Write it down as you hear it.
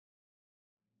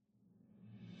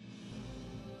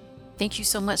Thank you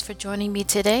so much for joining me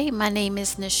today. My name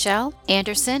is Nichelle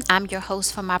Anderson. I'm your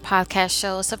host for my podcast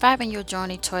show, Surviving Your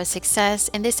Journey Towards Success.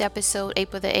 In this episode,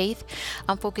 April the 8th,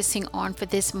 I'm focusing on for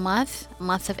this month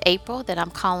of April, that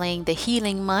I'm calling the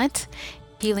Healing Month,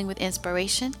 Healing with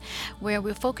Inspiration, where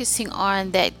we're focusing on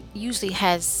that usually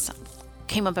has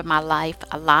came up in my life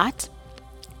a lot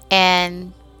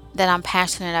and that I'm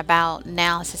passionate about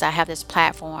now since I have this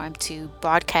platform to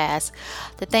broadcast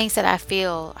the things that I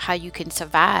feel, how you can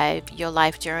survive your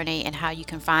life journey and how you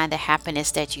can find the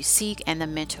happiness that you seek and the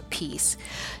mental peace.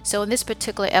 So in this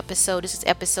particular episode, this is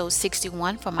episode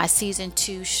 61 for my season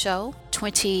 2 show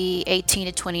 2018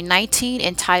 to 2019,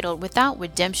 entitled Without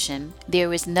Redemption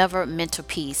There Is Never Mental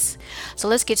Peace. So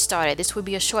let's get started. This will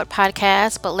be a short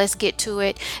podcast, but let's get to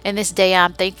it. In this day,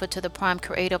 I'm thankful to the prime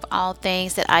creator of all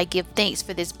things, that I give thanks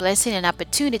for this blessing and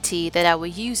opportunity, that I will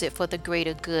use it for the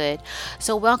greater good.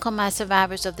 So welcome, my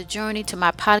survivors of the journey, to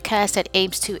my podcast that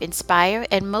aims to inspire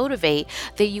and motivate,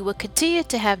 that you will continue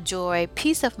to have joy,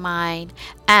 peace of mind,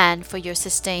 and for your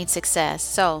sustained success.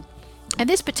 So in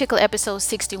this particular episode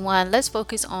 61, let's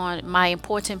focus on my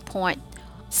important point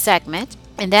segment,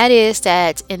 and that is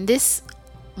that in this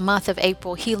month of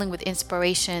April, Healing with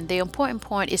Inspiration, the important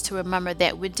point is to remember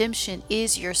that redemption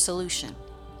is your solution.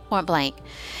 Point blank.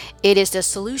 It is the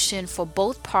solution for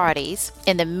both parties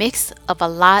in the mix of a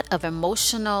lot of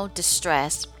emotional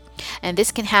distress. And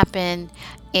this can happen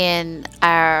in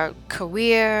our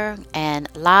career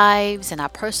and lives and our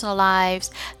personal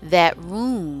lives, that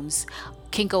wounds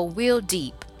can go real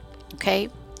deep. Okay?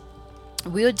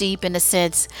 Real deep in the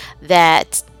sense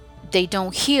that they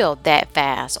don't heal that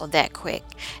fast or that quick.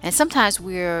 And sometimes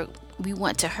we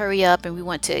want to hurry up and we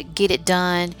want to get it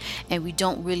done, and we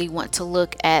don't really want to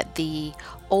look at the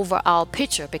overall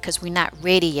picture because we're not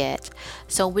ready yet.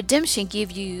 So redemption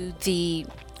gives you the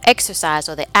exercise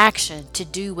or the action to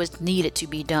do what's needed to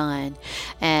be done.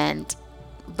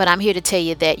 But I'm here to tell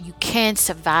you that you can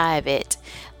survive it,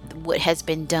 what has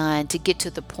been done, to get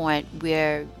to the point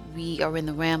where we are in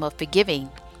the realm of forgiving,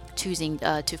 choosing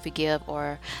to forgive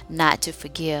or not to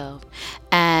forgive,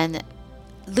 and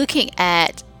looking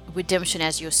at redemption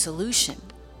as your solution.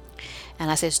 And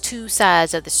I says two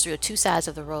sides of the street, two sides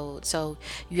of the road. So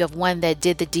you have one that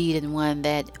did the deed and one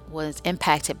that was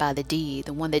impacted by the deed.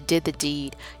 The one that did the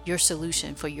deed, your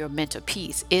solution for your mental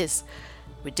peace is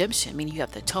redemption, meaning you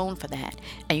have to atone for that,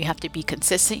 and you have to be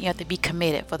consistent. You have to be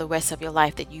committed for the rest of your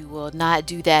life that you will not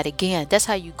do that again. That's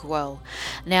how you grow.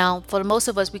 Now, for most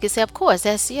of us, we could say, of course,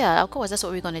 that's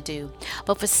what we're going to do.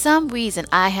 But for some reason,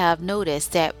 I have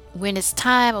noticed that when it's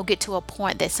time or get to a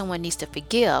point that someone needs to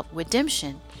forgive,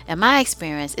 redemption, in my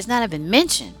experience, is not even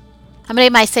mentioned. I mean, they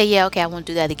might say, yeah, okay, I won't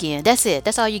do that again. That's it.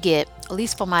 That's all you get, at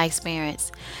least from my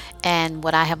experience and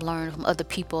what I have learned from other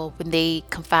people when they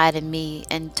confide in me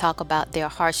and talk about their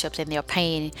hardships and their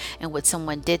pain and what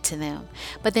someone did to them.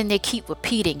 But then they keep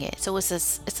repeating it. So it's a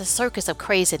circus of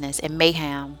craziness and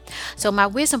mayhem. So my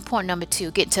wisdom point number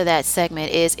 2, getting to that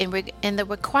segment, is in the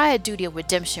required duty of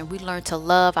redemption, we learn to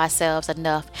love ourselves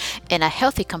enough in a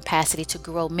healthy capacity to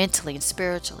grow mentally and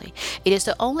spiritually. It is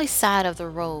the only side of the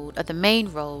road, of the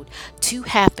main road, to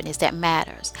happiness that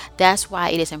matters. That's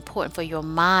why it is important for your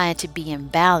mind to be in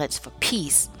balance for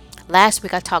peace. Last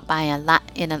week I talked about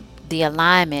the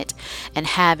alignment,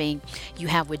 and you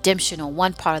have redemption on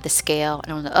one part of the scale,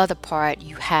 and on the other part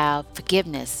you have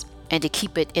forgiveness, and to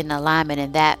keep it in alignment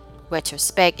in that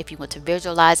retrospect, if you want to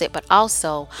visualize it, but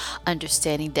also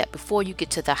understanding that before you get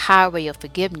to the highway of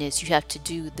forgiveness, you have to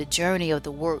do the journey of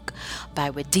the work by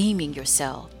redeeming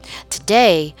yourself.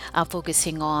 Today, I'm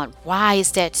focusing on why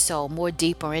is that so, more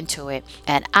deeper into it.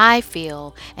 And I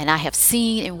feel, and I have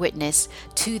seen and witnessed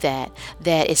to that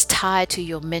is tied to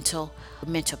your mental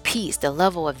peace, the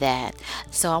level of that.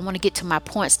 So I want to get to my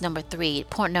points number 3.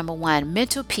 Point number 1,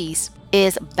 mental peace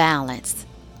is balance.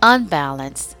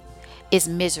 Unbalanced is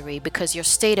misery, because your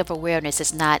state of awareness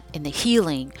is not in the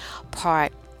healing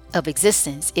part of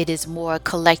existence. It is more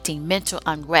collecting mental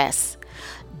unrest,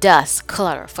 dust,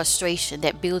 clutter, frustration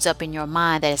that builds up in your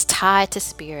mind, that is tied to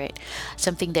spirit,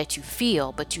 something that you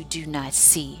feel but you do not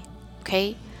see.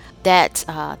 Okay?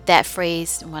 That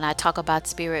phrase, when I talk about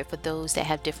spirit, for those that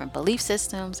have different belief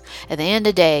systems, at the end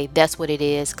of the day, that's what it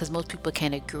is, because most people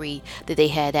can agree that they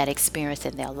had that experience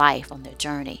in their life on their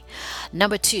journey.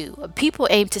 Number 2, people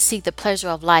aim to seek the pleasure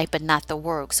of life but not the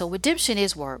work. So redemption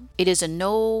is work. It's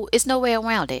no way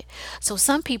around it. So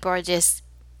some people are just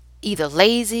either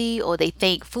lazy, or they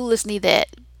think foolishly that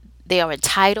they are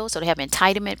entitled, so they have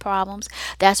entitlement problems.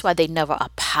 That's why they never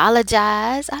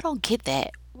apologize. I don't get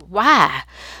that. why,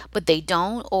 but they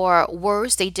don't, or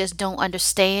worse, they just don't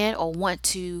understand or want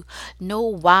to know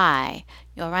why.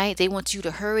 All right, they want you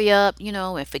to hurry up,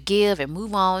 and forgive and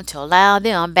move on to allow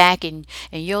them back in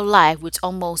your life, which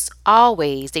almost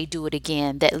always they do it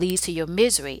again. That leads to your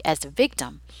misery as the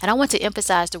victim. And I want to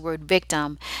emphasize the word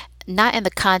victim, not in the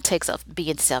context of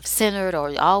being self-centered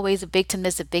or always a victim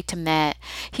this, a victim that.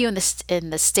 Here in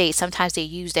the States, sometimes they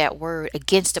use that word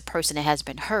against the person that has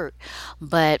been hurt,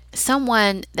 but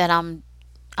someone that I'm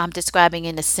describing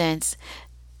in the sense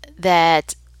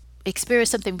that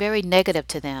experienced something very negative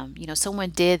to them. Someone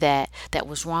did that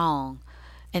was wrong.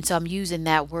 And so I'm using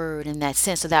that word in that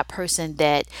sense. So that person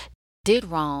that did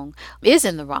wrong is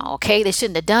in the wrong, okay? They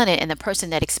shouldn't have done it. And the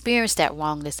person that experienced that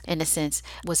wrongness, in a sense,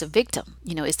 was a victim,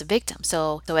 is the victim.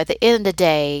 So at the end of the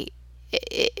day,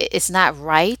 it's not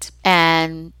right.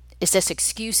 And it's just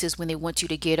excuses when they want you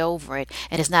to get over it,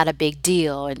 and it's not a big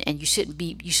deal, and you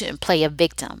shouldn't play a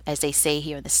victim, as they say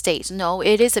here in the States. No,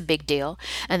 it is a big deal,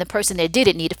 and the person that did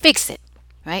it need to fix it.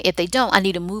 Right? If they don't, I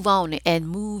need to move on and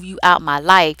move you out my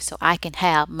life so I can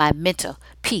have my mental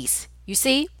peace. You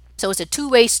see? So it's a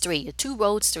two-way street, a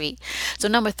two-road street. So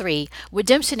number 3,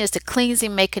 redemption is the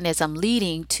cleansing mechanism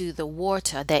leading to the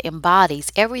water that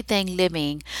embodies every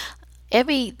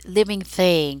living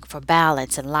thing for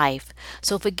balance in life.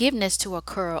 So forgiveness to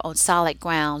occur on solid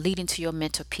ground, leading to your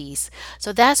mental peace.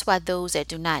 So that's why those that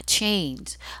do not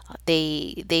change,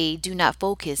 they do not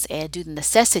focus and do the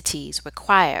necessities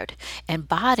required,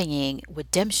 embodying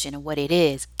redemption and what it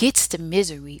is, gets the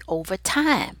misery over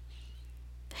time.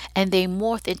 And they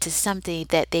morph into something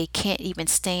that they can't even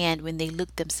stand when they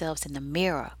look themselves in the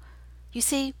mirror. You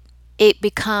see, it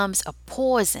becomes a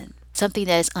poison, something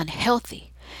that is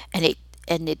unhealthy, and it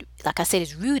like I said,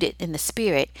 is rooted in the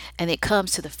spirit, and it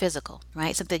comes to the physical,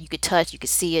 right? Something you could touch, you could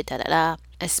see it, da da da.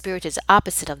 And spirit is the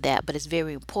opposite of that, but it's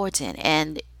very important.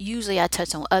 And usually I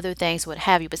touch on other things, what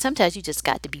have you, but sometimes you just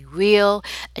got to be real,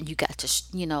 and you got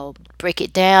to break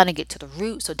it down and get to the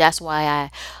root. So that's why I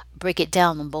break it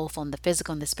down on both, on the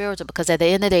physical and the spiritual, because at the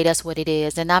end of the day, that's what it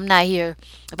is. And I'm not here,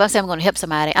 if I say I'm going to help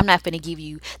somebody, I'm not going to give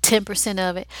you 10%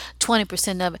 of it,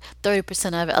 20% of it,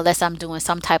 30% of it, unless I'm doing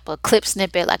some type of clip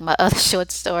snippet like my other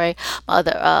short story, my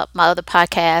other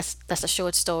podcast, that's a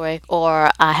short story, or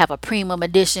I have a premium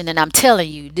edition and I'm telling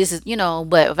you this is,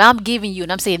 but if I'm giving you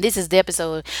and I'm saying this is the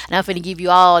episode and I'm going to give you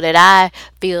all that I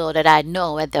feel that I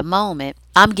know at the moment,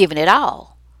 I'm giving it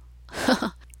all.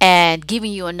 And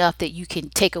giving you enough that you can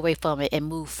take away from it and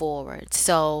move forward.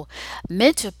 So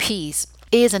mental peace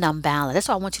is an unbalance. That's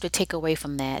what I want you to take away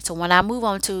from that. So when I move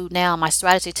on to now my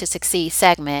strategy to succeed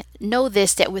segment, know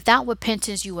this, that without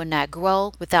repentance you will not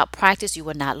grow, without practice you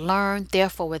will not learn,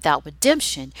 therefore without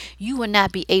redemption you will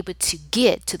not be able to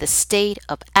get to the state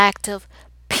of active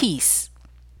peace.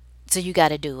 So you got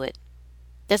to do it.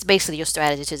 That's basically your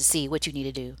strategy to see what you need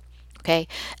to do. Okay.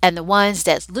 And the ones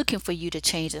that's looking for you to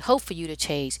change and hope for you to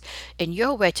change, in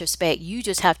your retrospect, you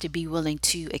just have to be willing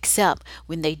to accept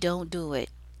when they don't do it,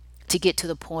 to get to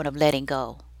the point of letting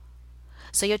go.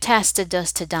 So your task to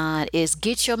dusk to dawn is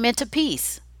get your mental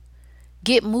peace.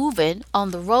 Get moving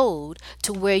on the road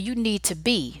to where you need to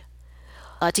be,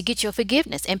 to get your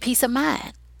forgiveness and peace of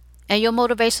mind. And your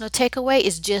motivational takeaway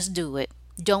is just do it.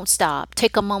 Don't stop.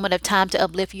 Take a moment of time to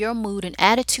uplift your mood and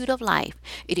attitude of life.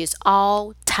 It is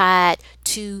all tied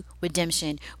to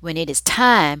redemption when it is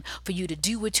time for you to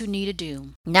do what you need to do,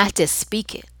 not just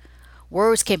speak it.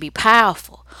 Words can be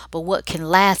powerful, but what can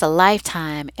last a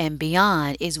lifetime and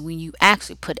beyond is when you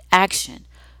actually put action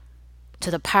to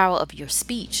the power of your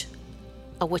speech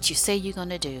or what you say you're going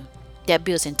to do. That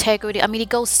builds integrity. I mean, it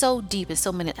goes so deep in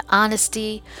so many,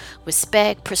 honesty,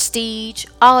 respect, prestige,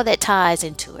 all that ties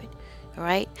into it. All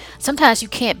right. Sometimes you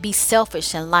can't be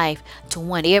selfish in life to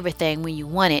want everything when you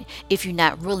want it if you're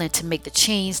not willing to make the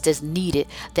change that's needed.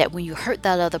 That when you hurt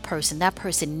that other person, that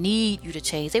person need you to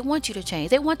change. They want you to change.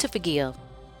 They want to forgive.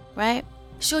 Right.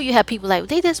 Sure, you have people like,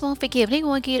 they just won't forgive. They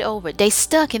won't get over it. They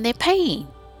stuck in their pain.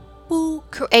 Who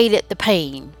created the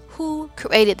pain? Who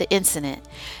created the incident?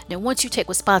 Now, once you take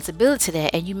responsibility to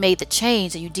that and you made the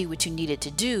change and you did what you needed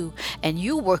to do and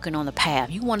you're working on the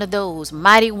path, you one of those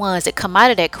mighty ones that come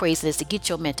out of that craziness to get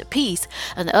your mental peace,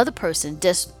 and the other person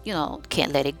just,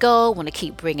 can't let it go, want to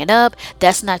keep bringing it up.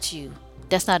 That's not you.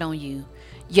 That's not on you.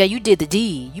 Yeah, you did the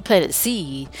deed. You planted the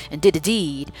seed and did the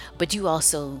deed, but you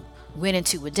also went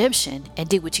into redemption and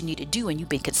did what you need to do, and you've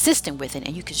been consistent with it,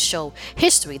 and you can show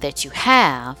history that you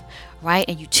have, right?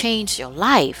 And you changed your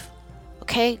life.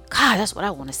 Okay? God, that's what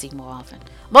I want to see more often.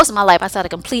 Most of my life, I saw the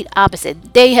complete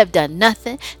opposite. They have done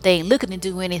nothing. They ain't looking to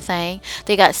do anything.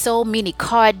 They got so many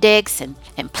card decks and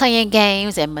playing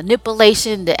games and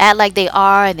manipulation to act like they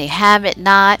are and they haven't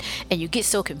not. And you get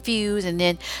so confused. And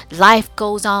then life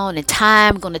goes on and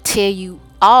time going to tell you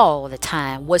all the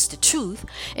time what's the truth.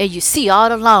 And you see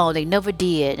all along they never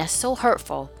did. That's so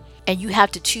hurtful. And you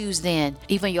have to choose then,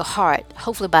 even your heart.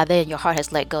 Hopefully by then your heart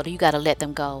has let go. You got to let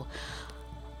them go.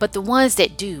 But the ones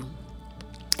that do,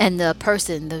 and the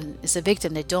person is a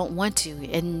victim that don't want to,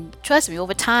 and trust me,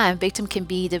 over time victim can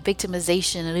be the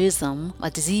victimizationism,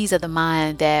 a disease of the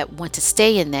mind that want to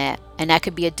stay in that, and that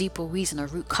could be a deeper reason or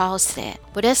root cause to that.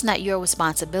 But that's not your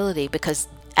responsibility, because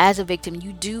as a victim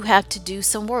you do have to do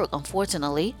some work,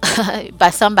 unfortunately, by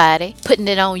somebody putting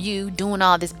it on you, doing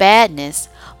all this badness.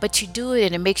 But you do it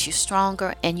and it makes you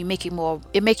stronger, and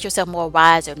it makes yourself more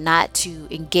wiser not to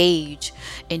engage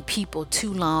in people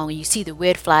too long, and you see the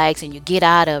red flags and you get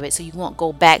out of it so you won't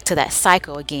go back to that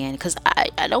cycle again. Because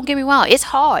I don't get me wrong, it's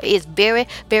hard. It's very,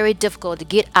 very difficult to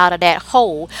get out of that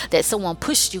hole that someone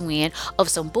pushed you in of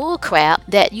some bull crap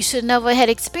that you should never had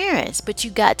experienced. But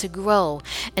you got to grow,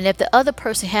 and if the other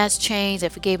person has changed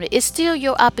and forgiven it, it's still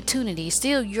your opportunity. It's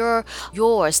still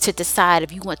yours to decide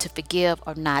if you want to forgive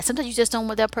or not. Sometimes you just don't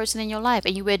want that person in your life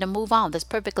and you're ready to move on. That's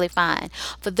perfectly fine.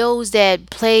 For those that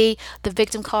play the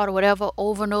victim card or whatever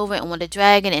over and over and want to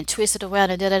drag it and twist it around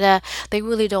and they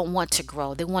really don't want to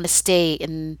grow. They want to stay,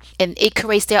 and it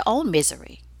creates their own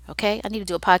misery. Okay, I need to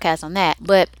do a podcast on that.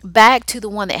 But back to the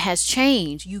one that has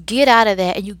changed, you get out of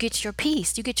that and you get your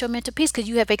peace. You get your mental peace because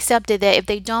you have accepted that if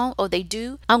they don't or they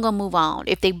do, I'm going to move on.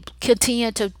 If they continue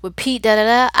to repeat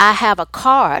I have a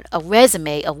card, a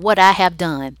resume of what I have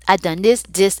done. I've done this,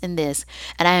 and this,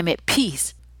 and I am at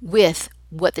peace with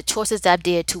what the choices I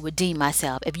did to redeem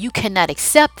myself. If you cannot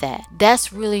accept that,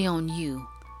 that's really on you.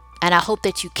 And I hope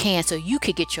that you can, so you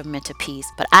could get your mental peace.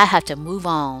 But I have to move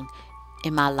on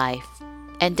in my life.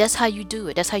 And that's how you do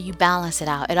it. That's how you balance it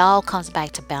out. It all comes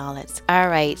back to balance. All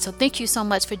right. So thank you so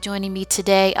much for joining me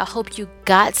today. I hope you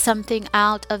got something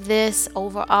out of this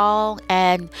overall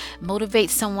and motivate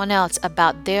someone else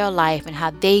about their life and how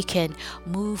they can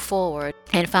move forward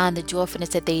and find the joyfulness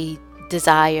that they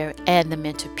desire and the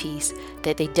mental peace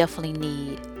that they definitely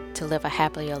need to live a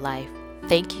happier life.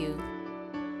 Thank you.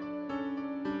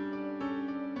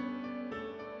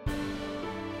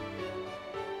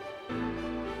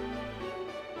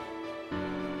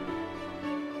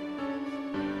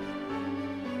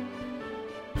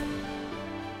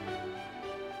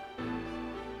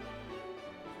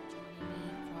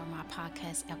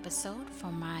 Podcast episode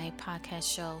from my podcast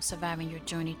show Surviving Your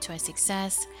Journey to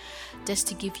Success, just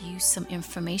to give you some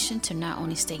information to not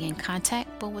only stay in contact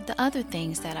but with the other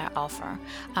things that I offer.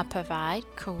 I provide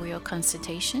career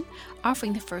consultation,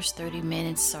 offering the first 30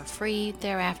 minutes are free.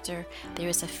 Thereafter there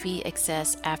is a fee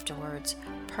access afterwards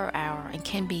per hour and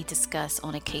can be discussed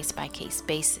on a case-by-case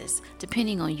basis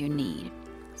depending on your need.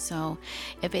 So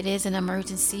if it is an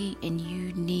emergency and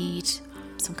you need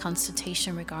some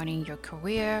consultation regarding your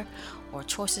career or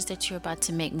choices that you're about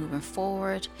to make moving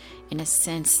forward, in a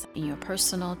sense, in your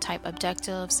personal type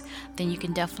objectives, then you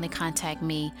can definitely contact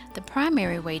me. The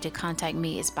primary way to contact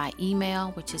me is by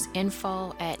email, which is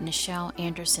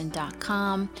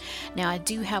info@NichelleAnderson.com. Now, I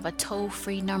do have a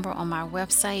toll-free number on my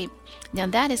website. Now,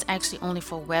 that is actually only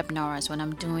for webinars, when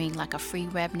I'm doing like a free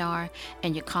webinar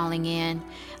and you're calling in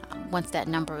once that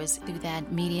number is through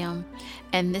that medium,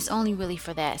 and it's only really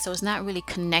for that, so it's not really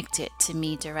connected to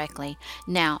me directly.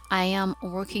 Now I am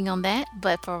working on that,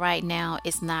 but for right now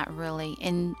it's not really,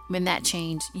 and when that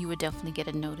change you would definitely get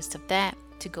a notice of that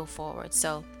to go forward.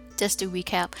 So just to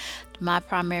recap, my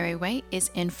primary way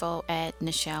is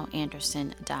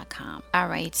info@NichelleAnderson.com. All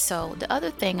right, so the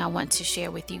other thing I want to share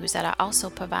with you is that I also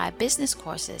provide business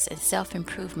courses and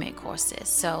self-improvement courses.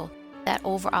 So that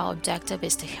overall objective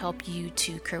is to help you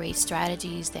to create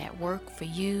strategies that work for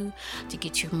you, to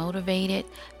get you motivated,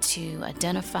 to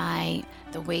identify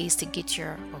the ways to get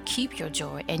your or keep your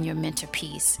joy and your mental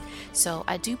peace. So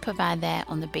I do provide that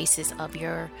on the basis of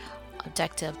your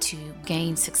objective to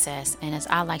gain success, and as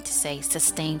I like to say,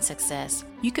 sustain success.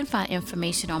 You can find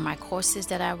information on my courses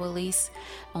that I release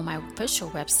on my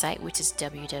official website, which is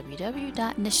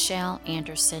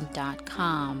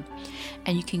www.NichelleAnderson.com,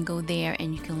 and you can go there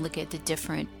and you can look at the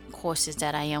different courses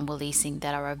that I am releasing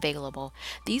that are available.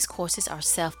 These courses are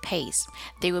self-paced.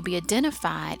 They will be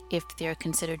identified if they're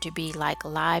considered to be like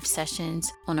live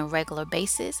sessions on a regular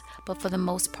basis, but for the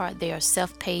most part they are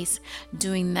self-paced.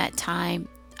 During that time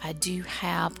I do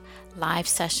have live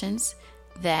sessions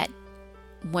that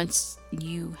once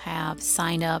you have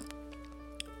signed up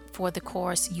for the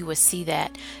course, you will see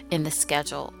that in the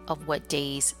schedule of what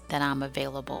days that I'm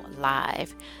available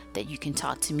live, that you can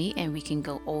talk to me and we can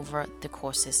go over the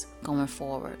courses going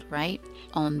forward, right,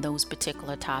 on those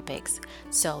particular topics.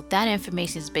 So that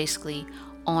information is basically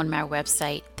on my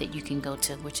website that you can go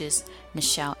to, which is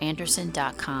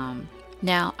NichelleAnderson.com.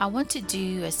 Now, I want to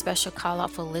do a special call out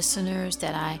for listeners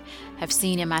that I have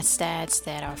seen in my stats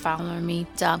that are following me,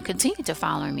 continue to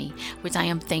follow me, which I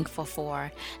am thankful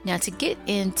for. Now, to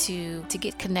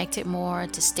get connected more,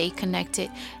 to stay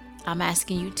connected, I'm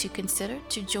asking you to consider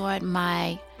to join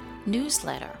my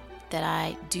newsletter that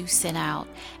I do send out.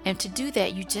 And to do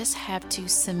that, you just have to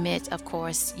submit, of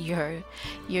course, your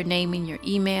name and your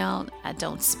email. I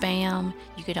don't spam.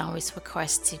 You could always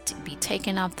request to be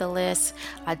taken off the list.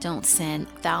 I don't send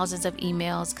thousands of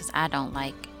emails because I don't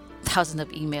like thousands of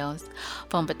emails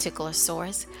from a particular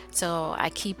source. So I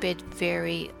keep it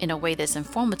in a way that's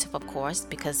informative, of course,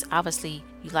 because obviously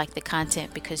you like the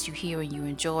content because you hear and you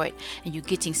enjoy it and you're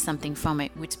getting something from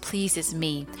it, which pleases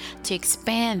me. To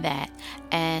expand that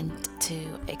and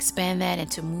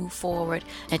to move forward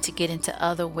and to get into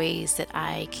other ways that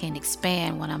I can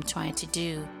expand what I'm trying to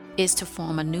do is to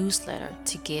form a newsletter,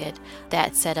 to get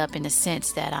that set up in the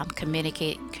sense that I'm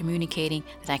communicating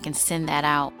that I can send that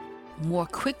out more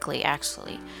quickly,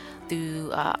 actually,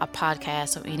 through a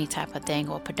podcast or any type of thing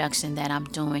or production that I'm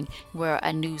doing, where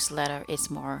a newsletter is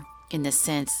more, in the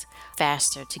sense,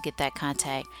 faster to get that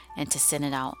contact and to send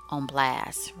it out on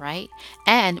blast, right?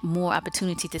 And more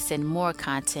opportunity to send more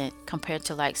content compared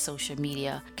to like social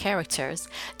media characters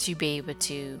to be able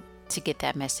to get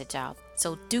that message out.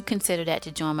 So do consider that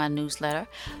to join my newsletter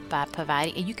by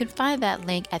providing, and you can find that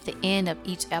link at the end of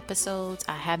each episode.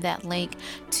 I have that link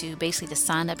to basically to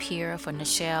sign up here for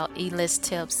Nichelle E-List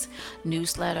Tips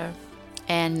newsletter.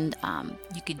 And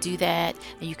you could do that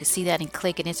and you can see that and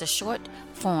click it. It's a short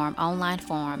form, online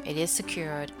form. It is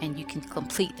secured and you can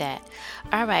complete that.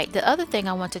 All right. The other thing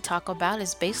I want to talk about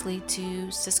is basically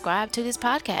to subscribe to this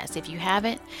podcast. If you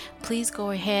haven't, please go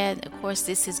ahead. Of course,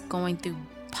 this is going through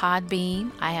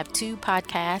Podbean. I have 2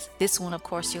 podcasts. This one, of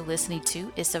course, you're listening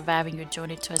to is Surviving Your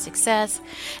Journey Towards Success.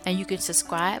 And you can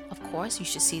subscribe. Of course, you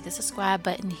should see the subscribe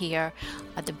button here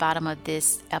at the bottom of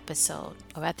this episode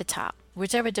or at the top,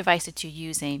 whichever device that you're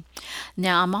using.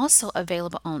 Now, I'm also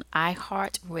available on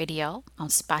iHeartRadio, on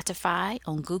Spotify,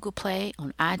 on Google Play,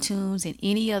 on iTunes, and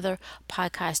any other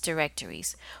podcast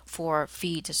directories for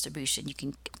feed distribution. You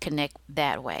can connect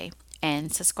that way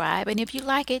and subscribe. And if you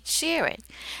like it, share it.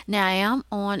 Now, I am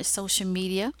on social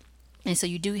media. And so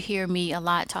you do hear me a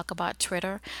lot talk about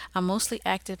Twitter. I'm mostly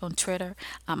active on Twitter.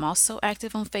 I'm also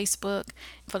active on Facebook.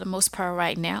 For the most part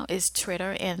right now is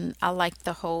Twitter. And I like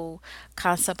the whole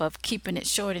concept of keeping it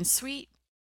short and sweet.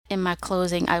 In my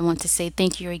closing, I want to say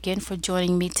thank you again for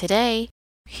joining me today.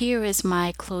 Here is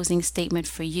my closing statement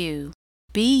for you.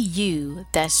 Be you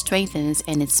that strengthens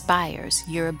and inspires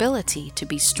your ability to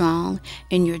be strong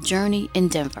in your journey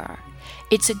endeavor.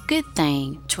 It's a good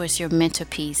thing towards your mental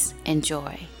peace and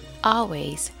joy,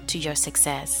 always to your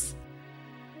success.